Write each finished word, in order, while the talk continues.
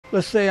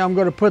let's say I'm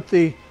going to put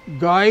the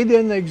guide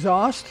in the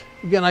exhaust.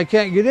 Again, I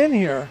can't get in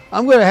here.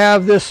 I'm going to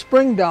have this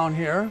spring down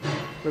here.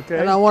 Okay.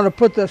 And I want to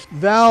put this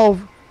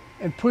valve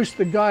and push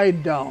the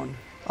guide down.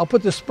 I'll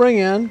put the spring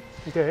in.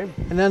 Okay.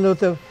 And then with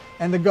the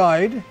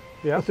guide,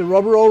 yeah, with the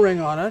rubber O-ring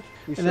on it.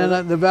 And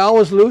then the valve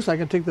is loose. I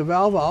can take the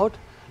valve out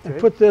and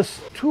put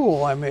this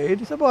tool I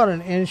made. It's about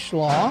 1 inch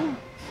long.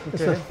 Okay.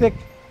 It's a thick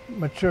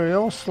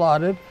material,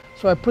 slotted.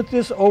 So I put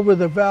this over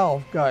the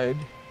valve guide,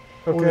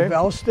 over the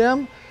valve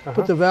stem,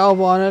 put the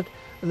valve on it,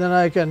 and then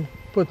I can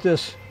put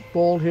this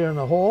bolt here in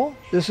the hole.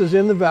 This is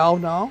in the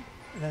valve now.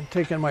 And then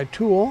taking my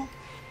tool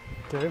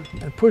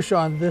and push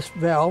on this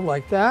valve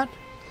like that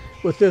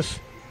with this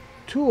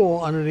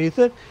tool underneath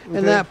it,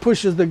 and that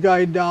pushes the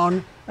guide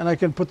down, and I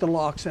can put the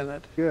locks in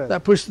it. Good.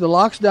 That pushes the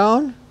locks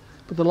down,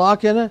 put the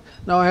lock in it.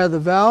 Now I have the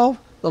valve,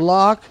 the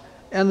lock,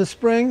 and the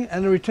spring,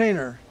 and the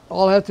retainer.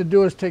 All I have to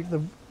do is take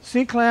the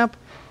C-clamp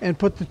and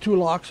put the 2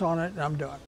 locks on it, and I'm done.